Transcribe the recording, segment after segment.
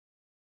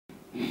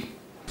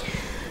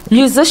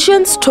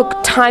Musicians took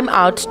time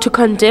out to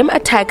condemn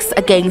attacks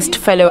against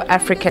fellow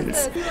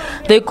Africans.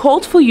 They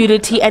called for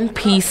unity and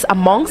peace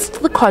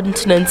amongst the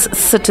continent's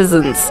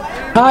citizens.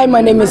 Hi, my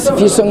name is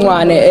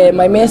Fisongwane.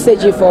 My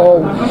message is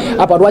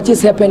about what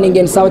is happening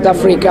in South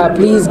Africa.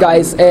 Please,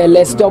 guys,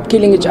 let's stop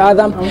killing each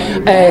other.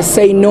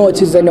 Say no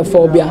to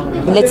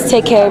xenophobia. Let's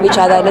take care of each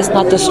other. Let's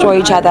not destroy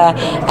each other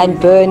and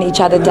burn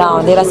each other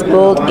down. Let us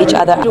build each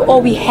other.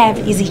 All we have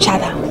is each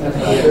other.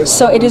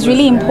 So it is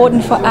really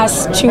important for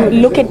us to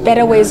look at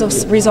better ways of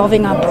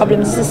resolving our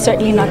problems. This is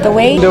certainly not the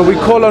way. We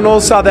call on all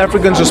South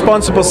Africans,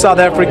 responsible South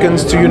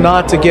Africans, to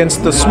unite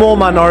against the small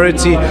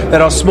minority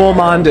that are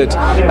small-minded,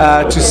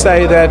 to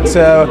say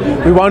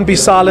that we won't be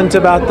silent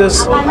about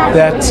this,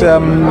 that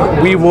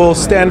we will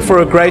stand for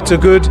a greater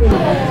good.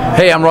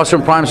 Hey, I'm Ross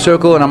from Prime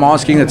Circle, and I'm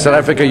asking that South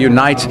Africa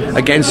unite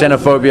against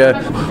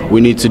xenophobia.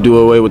 We need to do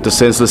away with the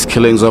senseless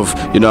killings of,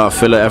 our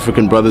fellow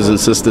African brothers and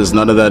sisters.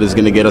 None of that is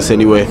going to get us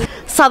anywhere.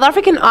 South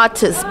African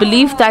artists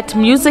believe that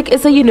music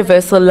is a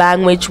universal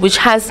language which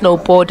has no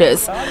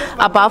borders.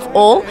 Above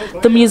all,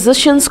 the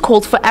musicians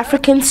called for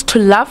Africans to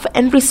love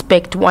and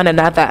respect one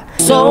another.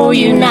 So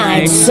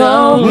unite,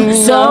 so unite,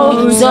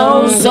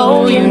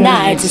 so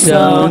unite,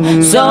 so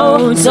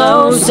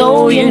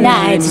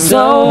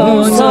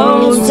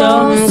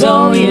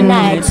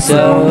unite.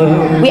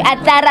 We are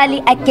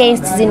thoroughly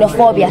against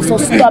xenophobia, so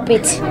stop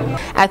it.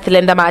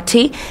 Athlenda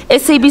Mati,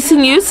 SABC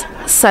News,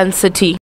 Sun City.